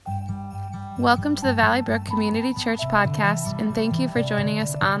Welcome to the Valley Brook Community Church podcast, and thank you for joining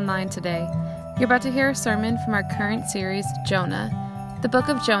us online today. You're about to hear a sermon from our current series, Jonah. The book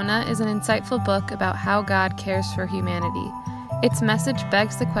of Jonah is an insightful book about how God cares for humanity. Its message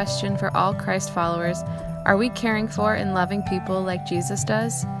begs the question for all Christ followers, are we caring for and loving people like Jesus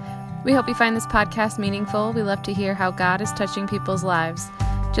does? We hope you find this podcast meaningful. We love to hear how God is touching people's lives.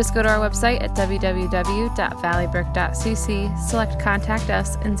 Just go to our website at www.valleybrook.cc, select Contact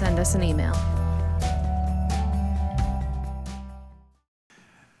Us, and send us an email.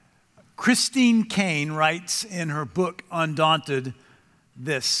 Christine Caine writes in her book, Undaunted,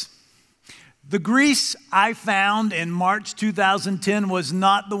 this: "The Greece I found in March 2010 was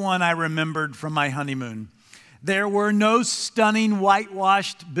not the one I remembered from my honeymoon. There were no stunning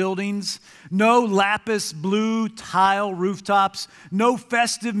whitewashed buildings, no lapis blue tile rooftops, no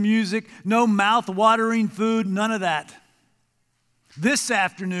festive music, no mouth-watering food, none of that. This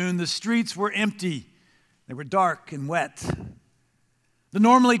afternoon, the streets were empty. They were dark and wet. The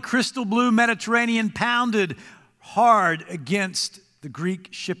normally crystal blue Mediterranean pounded hard against the Greek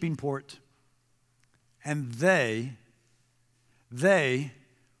shipping port. And they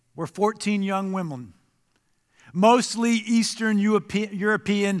were 14 young women, mostly Eastern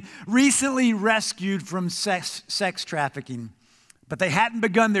European, recently rescued from sex trafficking. But they hadn't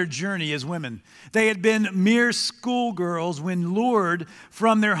begun their journey as women. They had been mere schoolgirls when lured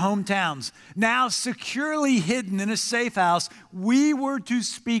from their hometowns. Now securely hidden in a safe house, we were to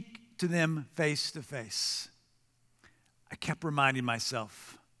speak to them face to face." I kept reminding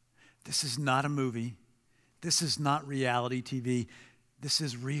myself, this is not a movie. This is not reality TV. This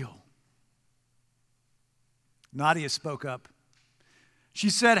is real. Nadia spoke up. She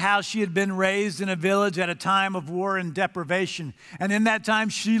said how she had been raised in a village at a time of war and deprivation. And in that time,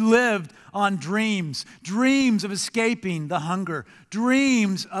 she lived on dreams of escaping the hunger,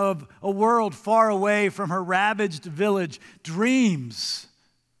 dreams of a world far away from her ravaged village, dreams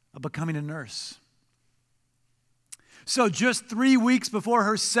of becoming a nurse. So just 3 weeks before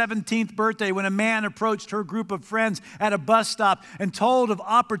her 17th birthday, when a man approached her group of friends at a bus stop and told of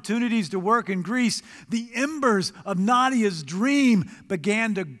opportunities to work in Greece, the embers of Nadia's dream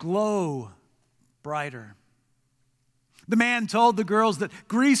began to glow brighter. The man told the girls that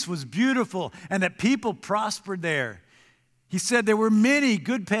Greece was beautiful and that people prospered there. He said there were many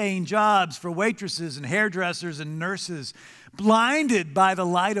good-paying jobs for waitresses and hairdressers and nurses. Blinded by the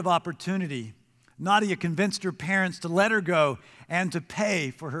light of opportunity, Nadia convinced her parents to let her go and to pay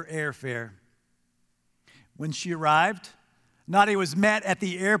for her airfare. When she arrived, Nadia was met at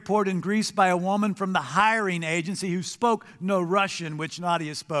the airport in Greece by a woman from the hiring agency who spoke no Russian, which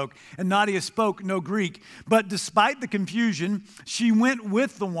Nadia spoke, and Nadia spoke no Greek. But despite the confusion, she went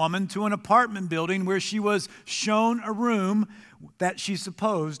with the woman to an apartment building where she was shown a room that she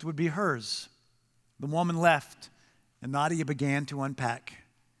supposed would be hers. The woman left, and Nadia began to unpack.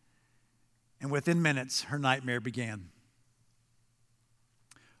 And within minutes, her nightmare began.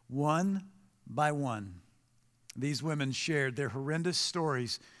 One by one, these women shared their horrendous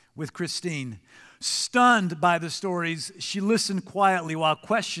stories with Christine. Stunned by the stories, she listened quietly while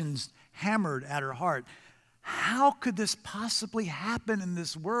questions hammered at her heart. How could this possibly happen in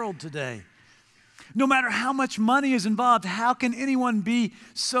this world today? No matter how much money is involved, how can anyone be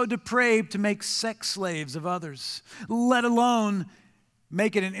so depraved to make sex slaves of others, let alone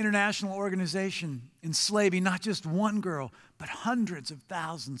make it an international organization, enslaving not just one girl, but hundreds of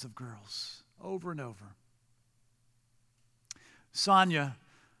thousands of girls over and over? Sonia,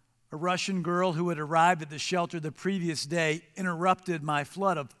 a Russian girl who had arrived at the shelter the previous day, interrupted my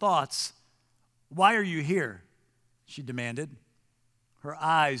flood of thoughts. "Why are you here?" she demanded. Her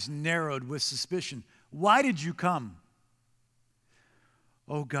eyes narrowed with suspicion. "Why did you come?"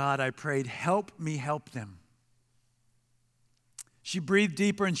 "Oh God," I prayed, "help me help them." She breathed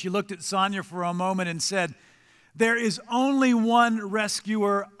deeper and she looked at Sonia for a moment and said, "There is only one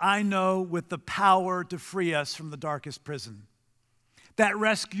rescuer I know with the power to free us from the darkest prison. That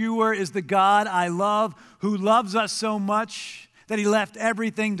rescuer is the God I love, who loves us so much that he left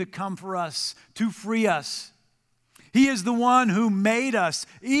everything to come for us, to free us. He is the one who made us,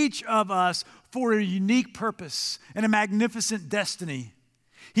 each of us, for a unique purpose and a magnificent destiny.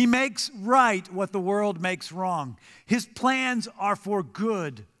 He makes right what the world makes wrong. His plans are for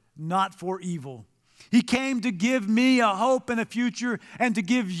good, not for evil. He came to give me a hope and a future and to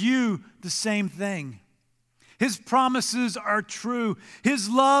give you the same thing. His promises are true. His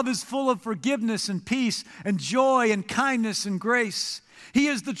love is full of forgiveness and peace and joy and kindness and grace. He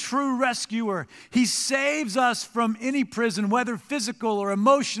is the true rescuer. He saves us from any prison, whether physical or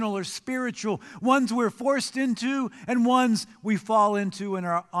emotional or spiritual, ones we're forced into and ones we fall into on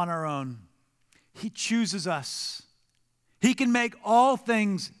our own. He chooses us. He can make all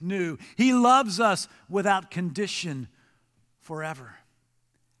things new. He loves us without condition forever.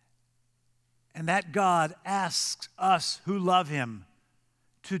 And that God asks us who love him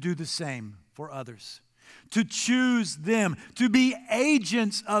to do the same for others, to choose them, to be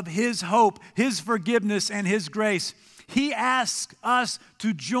agents of his hope, his forgiveness, and his grace. He asks us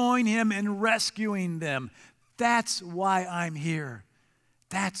to join him in rescuing them. That's why I'm here.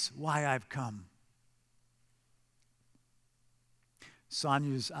 That's why I've come.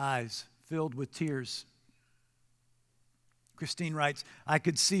 Sonia's eyes filled with tears. Christine writes, I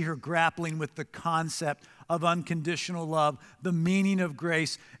could see her grappling with the concept of unconditional love, the meaning of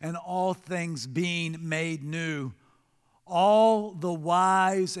grace, and all things being made new. All the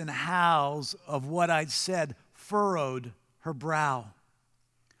whys and hows of what I'd said furrowed her brow.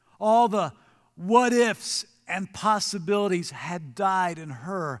 All the what ifs and possibilities had died in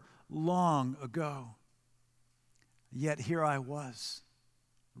her long ago. Yet here I was,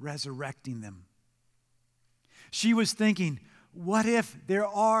 resurrecting them. She was thinking, what if there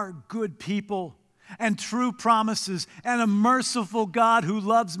are good people and true promises and a merciful God who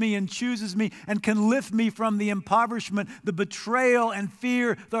loves me and chooses me and can lift me from the impoverishment, the betrayal and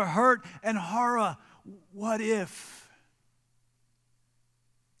fear, the hurt and horror? What if?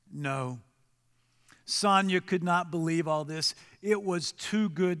 No. Sonia could not believe all this. It was too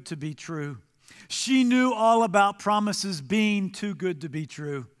good to be true. She knew all about promises being too good to be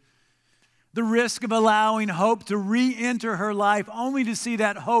true. The risk of allowing hope to re-enter her life only to see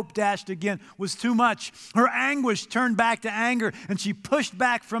that hope dashed again was too much. Her anguish turned back to anger and she pushed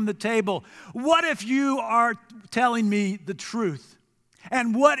back from the table. What if you are telling me the truth?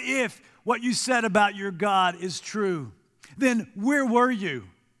 And what if what you said about your God is true? Then where were you?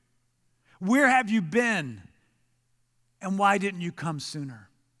 Where have you been? And why didn't you come sooner?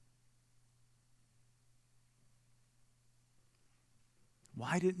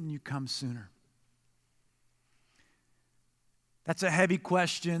 Why didn't you come sooner? That's a heavy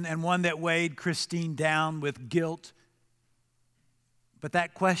question and one that weighed Christine down with guilt. But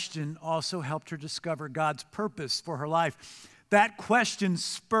that question also helped her discover God's purpose for her life. That question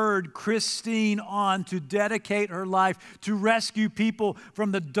spurred Christine on to dedicate her life to rescue people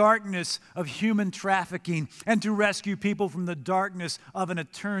from the darkness of human trafficking and to rescue people from the darkness of an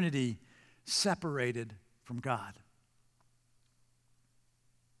eternity separated from God.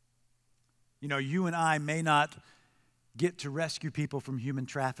 You know, you and I may not get to rescue people from human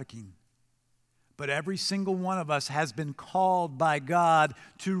trafficking, but every single one of us has been called by God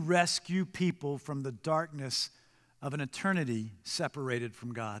to rescue people from the darkness of an eternity separated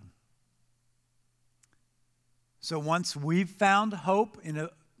from God. So once we've found hope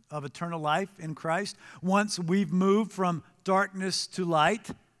of eternal life in Christ, once we've moved from darkness to light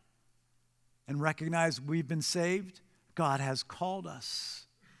and recognized we've been saved, God has called us.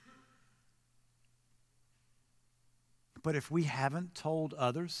 But if we haven't told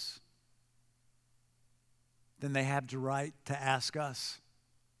others, then they have the right to ask us,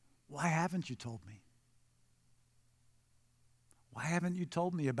 why haven't you told me? Why haven't you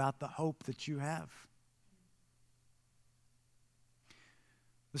told me about the hope that you have?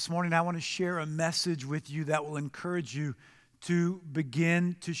 This morning, I want to share a message with you that will encourage you to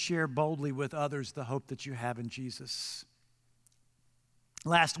begin to share boldly with others the hope that you have in Jesus.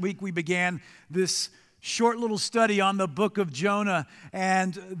 Last week, we began this short little study on the book of Jonah,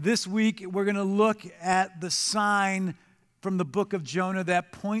 and this week, we're going to look at the sign from the book of Jonah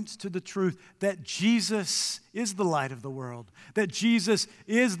that points to the truth that Jesus is the light of the world, that Jesus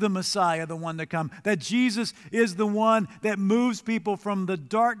is the Messiah, the one to come, that Jesus is the one that moves people from the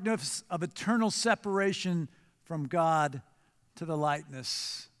darkness of eternal separation from God to the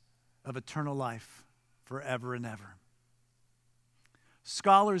lightness of eternal life forever and ever.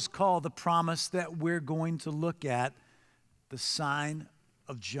 Scholars call the promise that we're going to look at the sign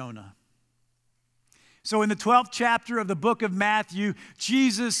of Jonah. So in the 12th chapter of the book of Matthew,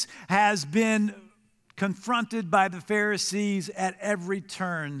 Jesus has been confronted by the Pharisees at every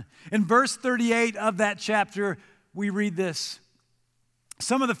turn. In verse 38 of that chapter, we read this.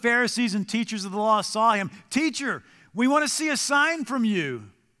 Some of the Pharisees and teachers of the law saw him. "Teacher, we want to see a sign from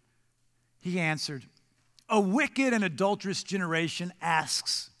you." He answered, "A wicked and adulterous generation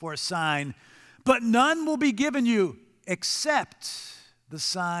asks for a sign, but none will be given you except the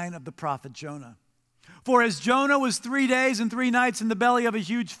sign of the prophet Jonah. For as Jonah was 3 days and 3 nights in the belly of a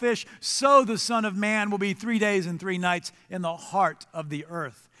huge fish, so the Son of Man will be 3 days and 3 nights in the heart of the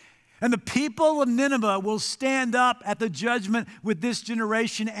earth. And the people of Nineveh will stand up at the judgment with this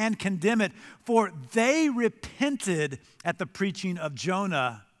generation and condemn it, for they repented at the preaching of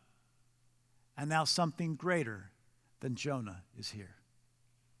Jonah. And now something greater than Jonah is here.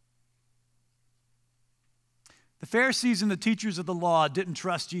 The Pharisees and the teachers of the law didn't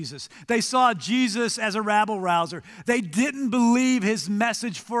trust Jesus. They saw Jesus as a rabble-rouser. They didn't believe his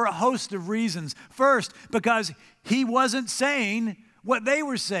message for a host of reasons. First, because he wasn't saying what they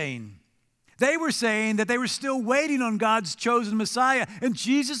were saying. They were saying that they were still waiting on God's chosen Messiah, and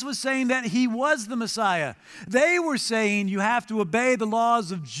Jesus was saying that he was the Messiah. They were saying you have to obey the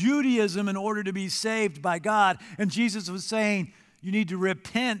laws of Judaism in order to be saved by God, and Jesus was saying you need to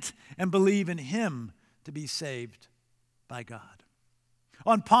repent and believe in him to be saved by God.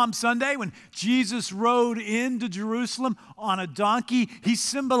 On Palm Sunday, when Jesus rode into Jerusalem on a donkey, he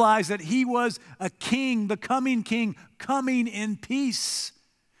symbolized that he was a king, the coming king, coming in peace.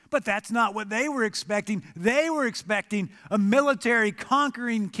 But that's not what they were expecting. They were expecting a military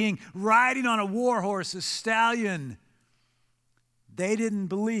conquering king riding on a war horse, a stallion. They didn't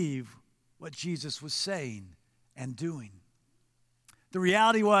believe what Jesus was saying and doing. The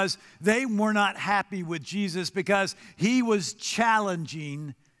reality was they were not happy with Jesus because he was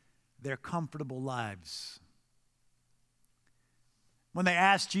challenging their comfortable lives. When they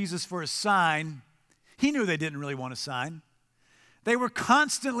asked Jesus for a sign, he knew they didn't really want a sign. They were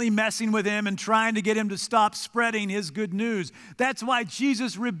constantly messing with him and trying to get him to stop spreading his good news. That's why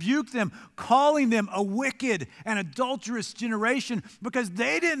Jesus rebuked them, calling them a wicked and adulterous generation, because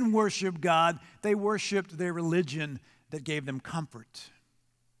they didn't worship God. They worshiped their religion that gave them comfort.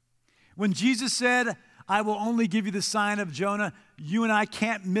 When Jesus said, I will only give you the sign of Jonah, you and I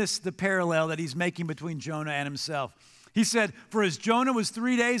can't miss the parallel that he's making between Jonah and himself. He said, for as Jonah was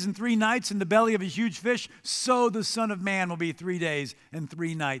 3 days and 3 nights in the belly of a huge fish, so the Son of Man will be 3 days and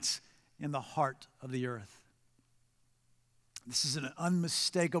 3 nights in the heart of the earth. This is an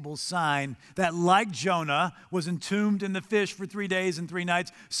unmistakable sign that, like Jonah was entombed in the fish for 3 days and 3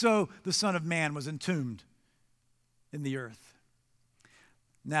 nights, so the Son of Man was entombed in the earth.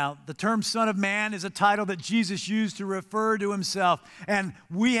 Now, the term Son of Man is a title that Jesus used to refer to himself. And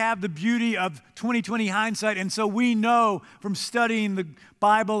we have the beauty of 20/20 hindsight. And so we know from studying the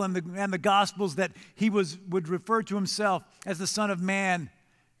Bible and the Gospels that he would refer to himself as the Son of Man,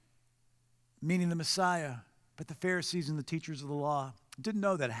 meaning the Messiah. But the Pharisees and the teachers of the law didn't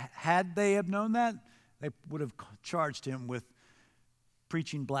know that. Had they have known that, they would have charged him with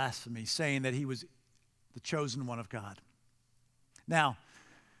preaching blasphemy, saying that he was the chosen one of God. Now,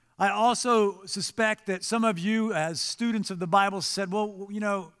 I also suspect that some of you, as students of the Bible, said, well, you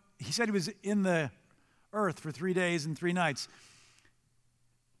know, he said he was in the earth for 3 days and 3 nights.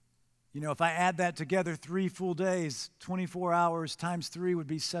 You know, if I add that together, 3 full days, 24 hours times 3 would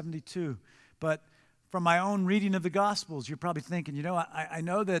be 72. But from my own reading of the Gospels, you're probably thinking, you know, I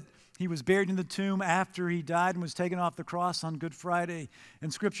know that he was buried in the tomb after he died and was taken off the cross on Good Friday.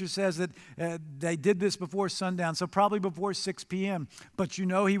 And Scripture says that they did this before sundown, so probably before 6 p.m. But you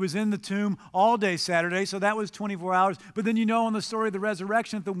know he was in the tomb all day Saturday, so that was 24 hours. But then you know in the story of the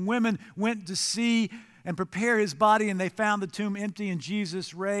resurrection that the women went to see and prepare his body, and they found the tomb empty and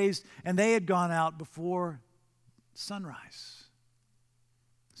Jesus raised, and they had gone out before sunrise.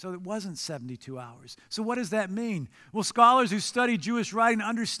 So it wasn't 72 hours. So what does that mean? Well, scholars who study Jewish writing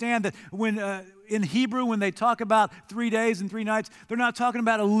understand that when in Hebrew, when they talk about 3 days and 3 nights, they're not talking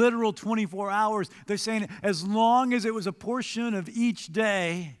about a literal 24 hours. They're saying as long as it was a portion of each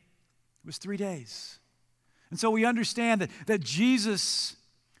day, it was 3 days. And so we understand that Jesus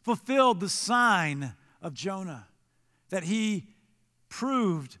fulfilled the sign of Jonah, that he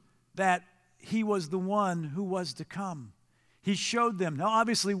proved that he was the one who was to come. He showed them. Now,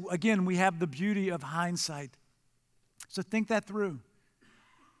 obviously, again, we have the beauty of hindsight. So think that through.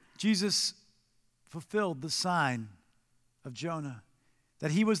 Jesus fulfilled the sign of Jonah,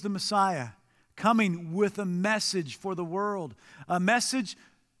 that he was the Messiah, coming with a message for the world, a message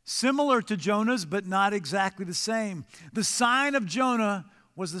similar to Jonah's, but not exactly the same. The sign of Jonah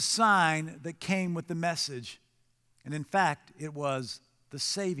was the sign that came with the message. And in fact, it was the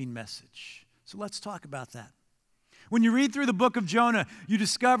saving message. So let's talk about that. When you read through the book of Jonah, you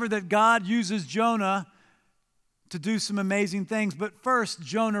discover that God uses Jonah to do some amazing things. But first,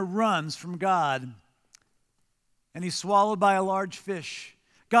 Jonah runs from God, and he's swallowed by a large fish.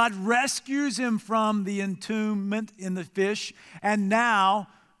 God rescues him from the entombment in the fish, and now,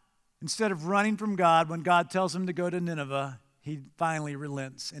 instead of running from God, when God tells him to go to Nineveh, he finally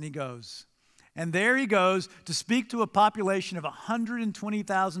relents, and he goes. And there he goes to speak to a population of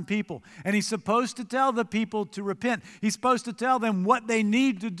 120,000 people. And he's supposed to tell the people to repent. He's supposed to tell them what they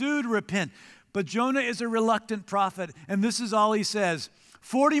need to do to repent. But Jonah is a reluctant prophet, and this is all he says.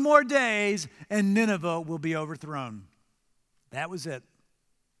 40 more days, and Nineveh will be overthrown. That was it.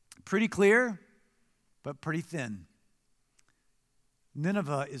 Pretty clear, but pretty thin.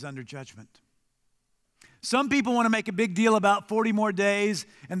 Nineveh is under judgment. Some people want to make a big deal about 40 more days,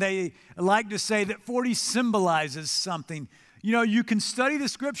 and they like to say that 40 symbolizes something. You know, you can study the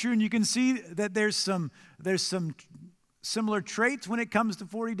scripture and you can see that there's some similar traits when it comes to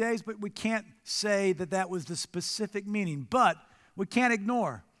 40 days, but we can't say that that was the specific meaning. But we can't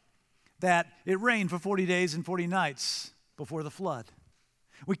ignore that it rained for 40 days and 40 nights before the flood.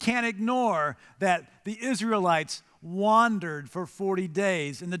 We can't ignore that the Israelites wandered for 40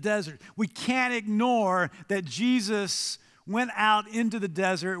 days in the desert. We can't ignore that Jesus went out into the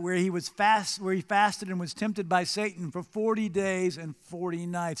desert where he fasted and was tempted by Satan for 40 days and 40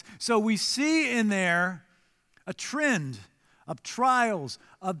 nights. So we see in there a trend of trials,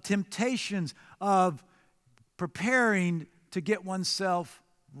 of temptations, of preparing to get oneself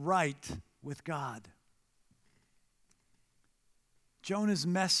right with God. Jonah's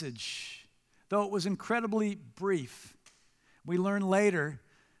message, though it was incredibly brief, we learn later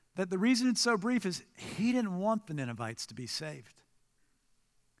that the reason it's so brief is he didn't want the Ninevites to be saved.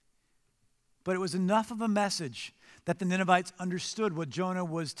 But it was enough of a message that the Ninevites understood what Jonah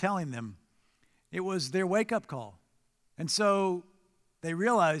was telling them. It was their wake-up call. And so they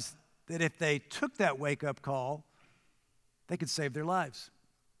realized that if they took that wake-up call, they could save their lives.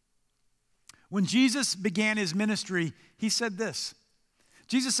 When Jesus began his ministry, he said this.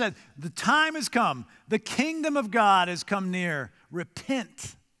 Jesus said, "The time has come. The kingdom of God has come near.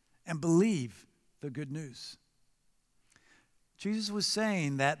 Repent and believe the good news." Jesus was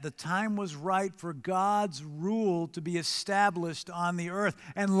saying that the time was right for God's rule to be established on the earth.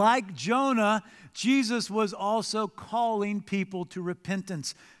 And like Jonah, Jesus was also calling people to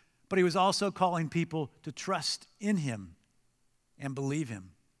repentance. But he was also calling people to trust in him and believe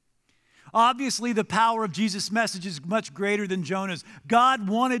him. Obviously, the power of Jesus' message is much greater than Jonah's. God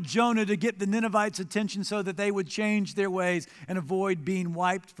wanted Jonah to get the Ninevites' attention so that they would change their ways and avoid being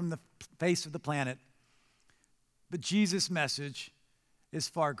wiped from the face of the planet. But Jesus' message is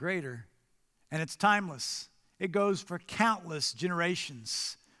far greater, and it's timeless. It goes for countless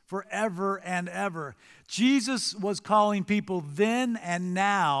generations, forever and ever. Jesus was calling people then and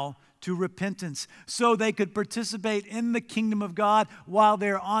now to repentance so they could participate in the kingdom of God while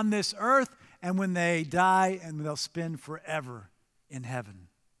they're on this earth and when they die and they'll spend forever in heaven.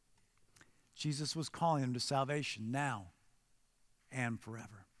 Jesus was calling them to salvation now and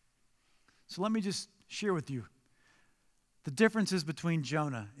forever. So let me just share with you the differences between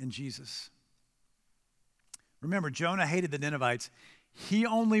Jonah and Jesus. Remember, Jonah hated the Ninevites. He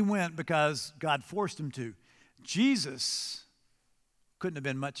only went because God forced him to. Jesus couldn't have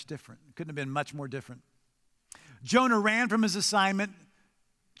been much different. Couldn't have been much more different. Jonah ran from his assignment.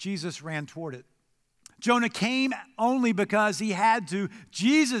 Jesus ran toward it. Jonah came only because he had to.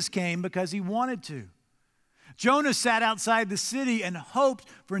 Jesus came because he wanted to. Jonah sat outside the city and hoped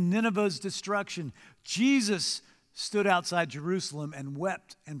for Nineveh's destruction. Jesus stood outside Jerusalem and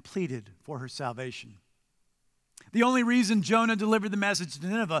wept and pleaded for her salvation. The only reason Jonah delivered the message to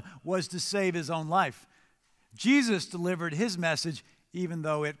Nineveh was to save his own life. Jesus delivered his message even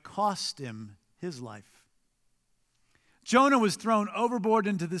though it cost him his life. Jonah was thrown overboard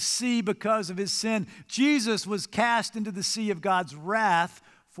into the sea because of his sin. Jesus was cast into the sea of God's wrath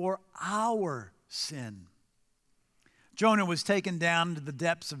for our sin. Jonah was taken down to the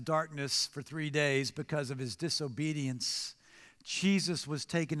depths of darkness for 3 days because of his disobedience. Jesus was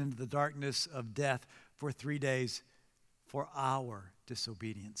taken into the darkness of death for 3 days for our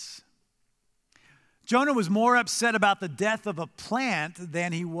disobedience. Jonah was more upset about the death of a plant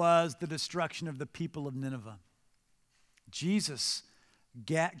than he was the destruction of the people of Nineveh. Jesus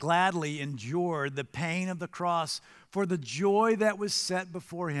gladly endured the pain of the cross for the joy that was set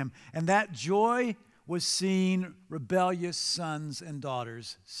before him, and that joy was seeing rebellious sons and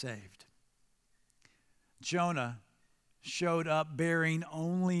daughters saved. Jonah showed up bearing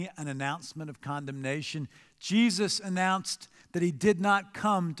only an announcement of condemnation. Jesus announced that he did not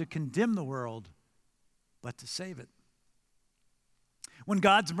come to condemn the world, but to save it. When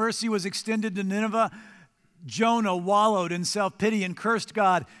God's mercy was extended to Nineveh, Jonah wallowed in self-pity and cursed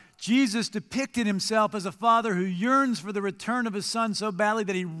God. Jesus depicted himself as a father who yearns for the return of his son so badly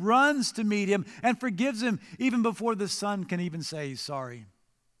that he runs to meet him and forgives him even before the son can even say he's sorry.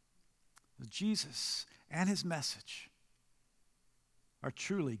 Jesus and his message are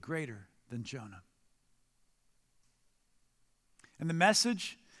truly greater than Jonah. And the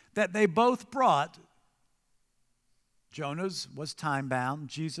message that they both brought, Jonah's was time-bound,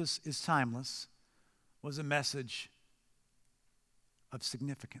 Jesus is timeless, was a message of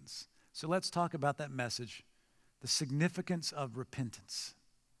significance. So let's talk about that message, the significance of repentance.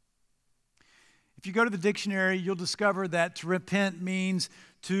 If you go to the dictionary, you'll discover that to repent means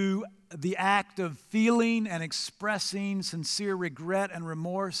to the act of feeling and expressing sincere regret and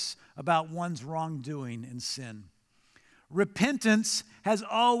remorse about one's wrongdoing and sin. Repentance has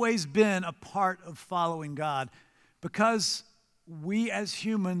always been a part of following God. Because we as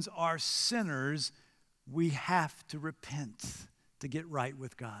humans are sinners, we have to repent to get right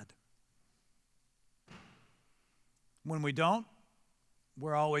with God. When we don't,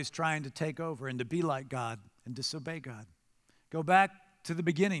 we're always trying to take over and to be like God and disobey God. Go back to the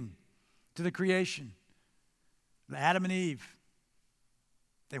beginning, to the creation. Adam and Eve,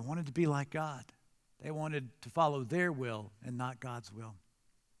 they wanted to be like God. They wanted to follow their will and not God's will.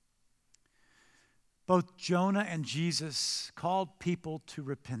 Both Jonah and Jesus called people to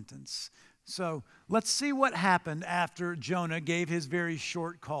repentance. So let's see what happened after Jonah gave his very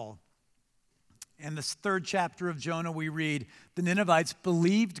short call. In this 3rd chapter of Jonah, we read, the Ninevites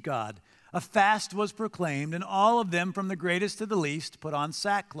believed God. A fast was proclaimed, and all of them, from the greatest to the least, put on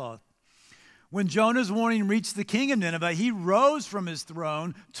sackcloth. When Jonah's warning reached the king of Nineveh, he rose from his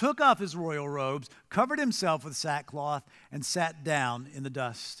throne, took off his royal robes, covered himself with sackcloth, and sat down in the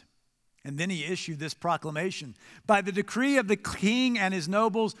dust. And then he issued this proclamation. By the decree of the king and his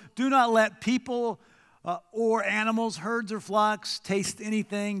nobles, do not let people or animals, herds or flocks, taste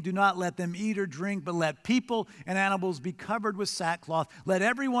anything. Do not let them eat or drink, but let people and animals be covered with sackcloth. Let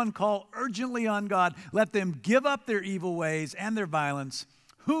everyone call urgently on God. Let them give up their evil ways and their violence.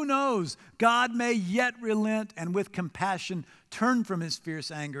 Who knows? God may yet relent and with compassion turn from his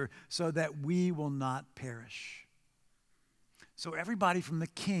fierce anger so that we will not perish. So everybody from the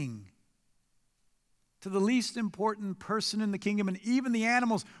king to the least important person in the kingdom, and even the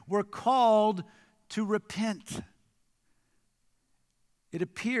animals, were called to repent. It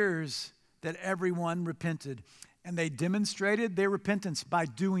appears that everyone repented, and they demonstrated their repentance by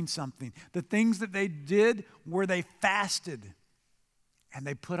doing something. The things that they did were they fasted, and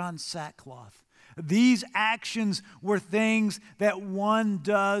they put on sackcloth. These actions were things that one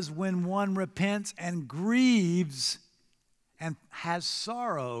does when one repents and grieves and has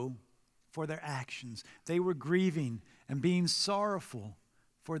sorrow for their actions. They were grieving and being sorrowful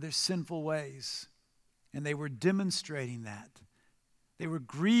for their sinful ways. And they were demonstrating that. They were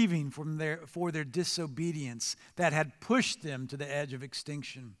grieving for their disobedience that had pushed them to the edge of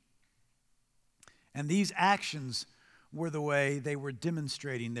extinction. And these actions were the way they were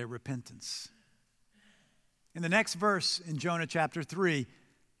demonstrating their repentance. In the next verse in Jonah chapter 3,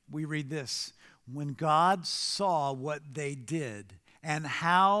 we read this. When God saw what they did and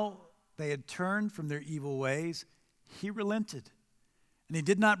how they had turned from their evil ways, he relented. And he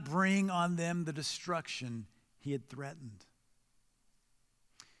did not bring on them the destruction he had threatened.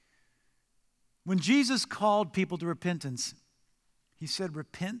 When Jesus called people to repentance, he said,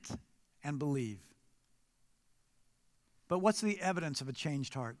 repent and believe. But what's the evidence of a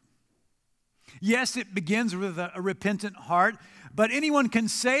changed heart? Yes, it begins with a repentant heart, but anyone can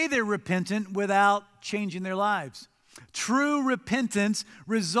say they're repentant without changing their lives. True repentance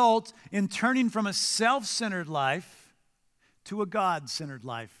results in turning from a self-centered life to a God-centered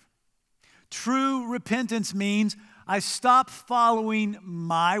life. True repentance means I stop following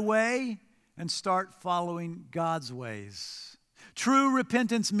my way and start following God's ways. True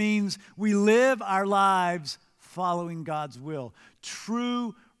repentance means we live our lives following God's will.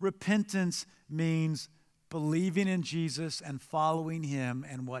 True repentance means believing in Jesus and following him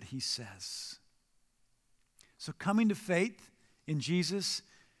and what he says. So coming to faith in Jesus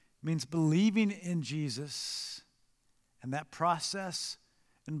means believing in Jesus, and that process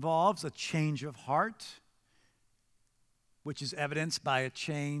involves a change of heart, which is evidenced by a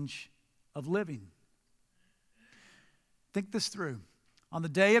change of living. Think this through. On the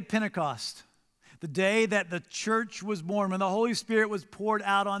day of Pentecost, the day that the church was born, when the Holy Spirit was poured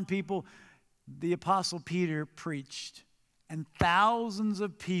out on people, the Apostle Peter preached. And thousands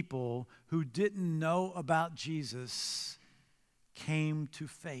of people who didn't know about Jesus came to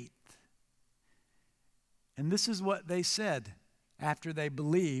faith. And this is what they said after they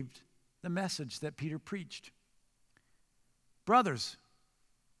believed the message that Peter preached. Brothers,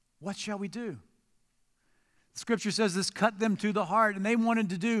 what shall we do? Scripture says this cut them to the heart, and they wanted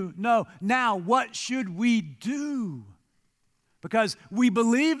to do, no, now what should we do? Because we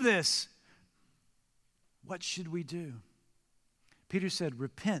believe this. What should we do? Peter said,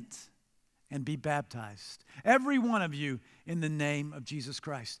 repent and be baptized. Every one of you in the name of Jesus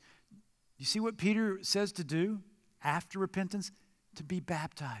Christ. You see what Peter says to do after repentance? To be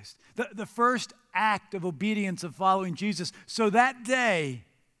baptized. The first act of obedience of following Jesus. So that day,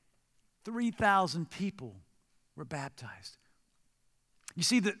 3,000 people were baptized. You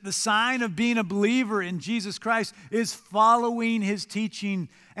see, the sign of being a believer in Jesus Christ is following his teaching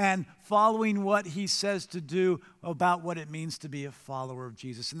and following what he says to do about what it means to be a follower of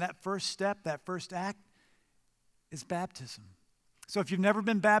Jesus. And that first step, that first act, is baptism. So if you've never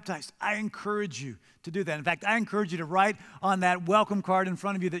been baptized, I encourage you to do that. In fact, I encourage you to write on that welcome card in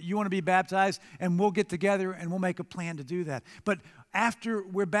front of you that you want to be baptized, and we'll get together and we'll make a plan to do that. But after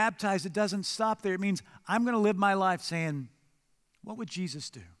we're baptized, it doesn't stop there. It means I'm going to live my life saying, what would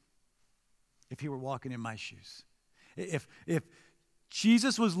Jesus do if he were walking in my shoes? If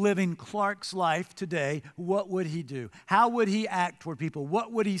Jesus was living Clark's life today, what would he do? How would he act toward people?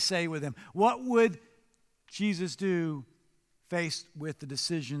 What would he say with them? What would Jesus do faced with the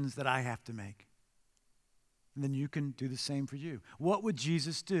decisions that I have to make? And then you can do the same for you. What would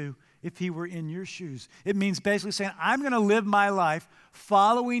Jesus do if he were in your shoes? It means basically saying, I'm going to live my life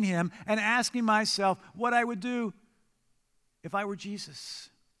following him and asking myself what I would do if I were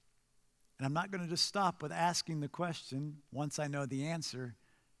Jesus. And I'm not going to just stop with asking the question. Once I know the answer,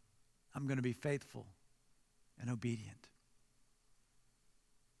 I'm going to be faithful and obedient.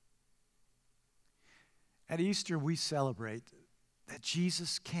 At Easter, we celebrate that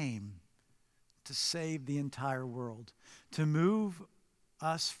Jesus came to save the entire world, to move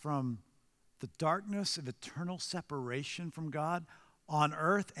us from the darkness of eternal separation from God on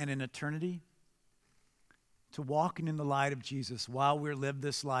earth and in eternity, to walking in the light of Jesus while we live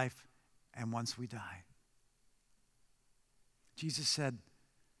this life and once we die. Jesus said,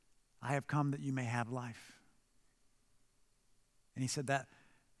 I have come that you may have life. And he said that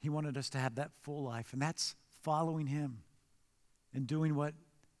he wanted us to have that full life, and that's following him and doing what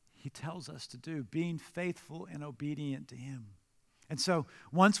he tells us to do, being faithful and obedient to him. And so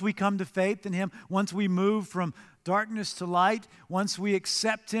once we come to faith in him, once we move from darkness to light, once we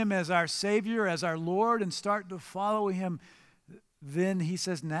accept him as our Savior, as our Lord, and start to follow him, then he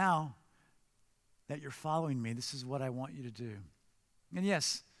says, now that you're following me, this is what I want you to do. And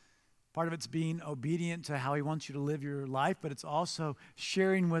yes, part of it's being obedient to how he wants you to live your life, but it's also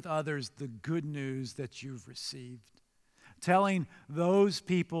sharing with others the good news that you've received. Telling those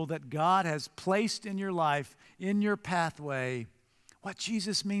people that God has placed in your life, in your pathway, what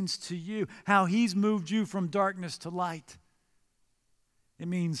Jesus means to you, how he's moved you from darkness to light. It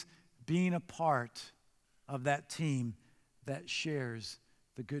means being a part of that team that shares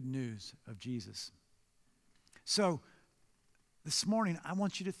the good news of Jesus. So this morning, I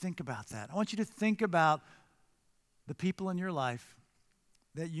want you to think about that. I want you to think about the people in your life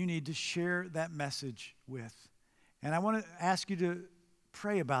that you need to share that message with. And I want to ask you to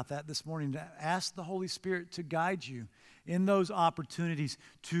pray about that this morning, to ask the Holy Spirit to guide you in those opportunities,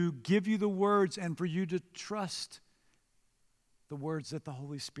 to give you the words and for you to trust the words that the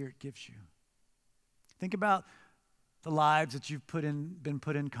Holy Spirit gives you. Think about the lives that you've been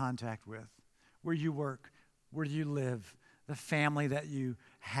put in contact with, where you work, where you live, the family that you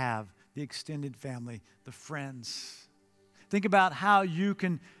have, the extended family, the friends. Think about how you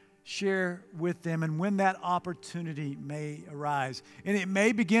can share with them and when that opportunity may arise. And it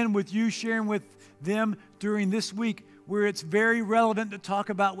may begin with you sharing with them during this week where it's very relevant to talk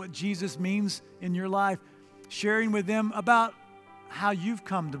about what Jesus means in your life. Sharing with them about how you've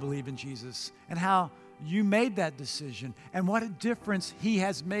come to believe in Jesus and how you made that decision and what a difference he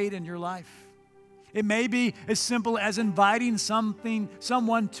has made in your life. It may be as simple as inviting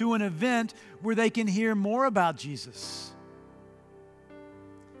someone to an event where they can hear more about Jesus.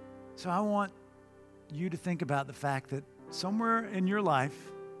 So I want you to think about the fact that somewhere in your life,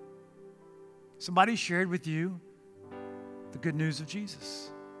 somebody shared with you the good news of Jesus.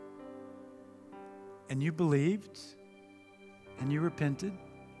 And you believed, and you repented,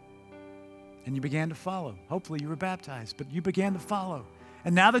 and you began to follow. Hopefully you were baptized, but you began to follow.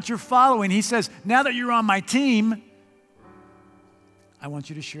 And now that you're following, he says, now that you're on my team, I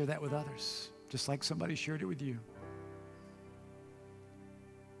want you to share that with others, just like somebody shared it with you.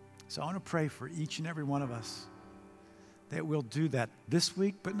 So I want to pray for each and every one of us that we'll do that this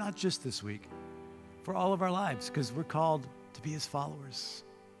week, but not just this week, for all of our lives, because we're called to be his followers.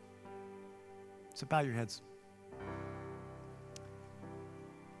 So bow your heads.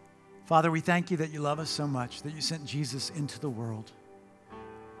 Father, we thank you that you love us so much, that you sent Jesus into the world,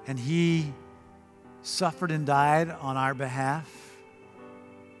 and he suffered and died on our behalf,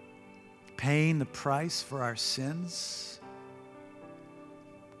 paying the price for our sins,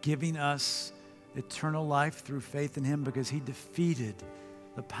 giving us eternal life through faith in him because he defeated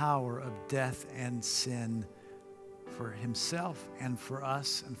the power of death and sin for himself and for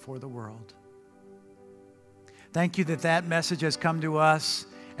us and for the world. Thank you that that message has come to us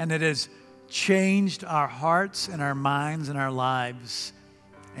and it has changed our hearts and our minds and our lives.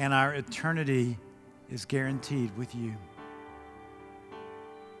 and our eternity is guaranteed with you.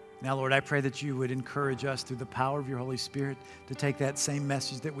 Now, Lord, I pray that you would encourage us through the power of your Holy Spirit to take that same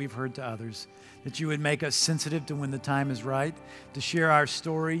message that we've heard to others, that you would make us sensitive to when the time is right, to share our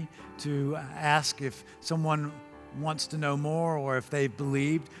story, to ask if someone wants to know more or if they've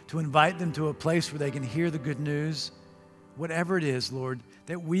believed, to invite them to a place where they can hear the good news. Whatever it is, Lord,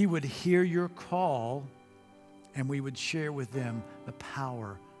 that we would hear your call and we would share with them the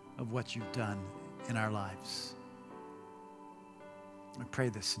power of what you've done in our lives. I pray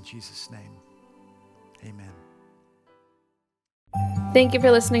this in Jesus' name. Amen. Thank you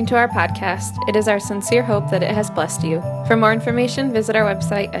for listening to our podcast. It is our sincere hope that it has blessed you. For more information, visit our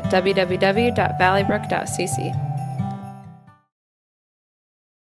website at www.valleybrook.cc.